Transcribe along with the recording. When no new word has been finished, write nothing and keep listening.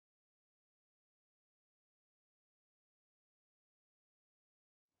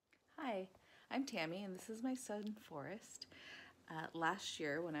Hi, I'm Tammy and this is my son Forrest. Last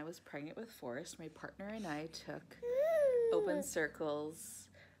year when I was pregnant with Forrest, my partner and I took Open Circle's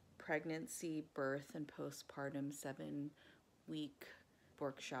pregnancy, birth, and postpartum 7-week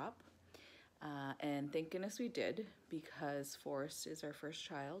workshop. And thank goodness we did, because Forrest is our first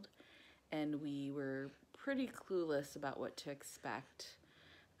child and we were pretty clueless about what to expect.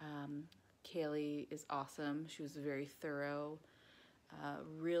 Kaylee is awesome. She was very thorough.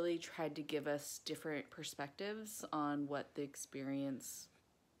 Really tried to give us different perspectives on what the experience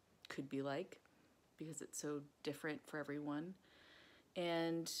could be like, because it's so different for everyone.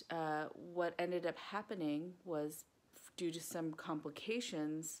 And what ended up happening was, due to some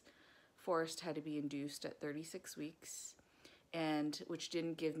complications, Forrest had to be induced at 36 weeks, and which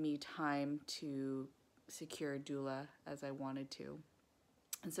didn't give me time to secure a doula as I wanted to.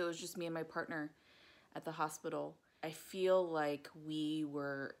 And so it was just me and my partner at the hospital. I feel like we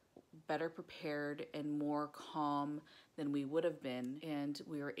were better prepared and more calm than we would have been, and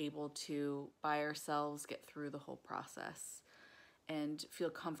we were able to, by ourselves, get through the whole process and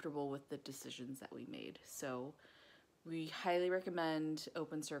feel comfortable with the decisions that we made. So we highly recommend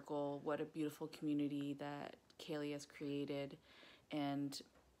Open Circle. What a beautiful community that Kaylee has created, and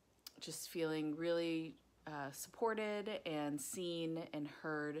just feeling really supported and seen and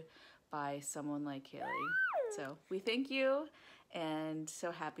heard by someone like Kaylee. So we thank you, and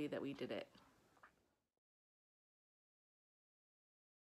so happy that we did it.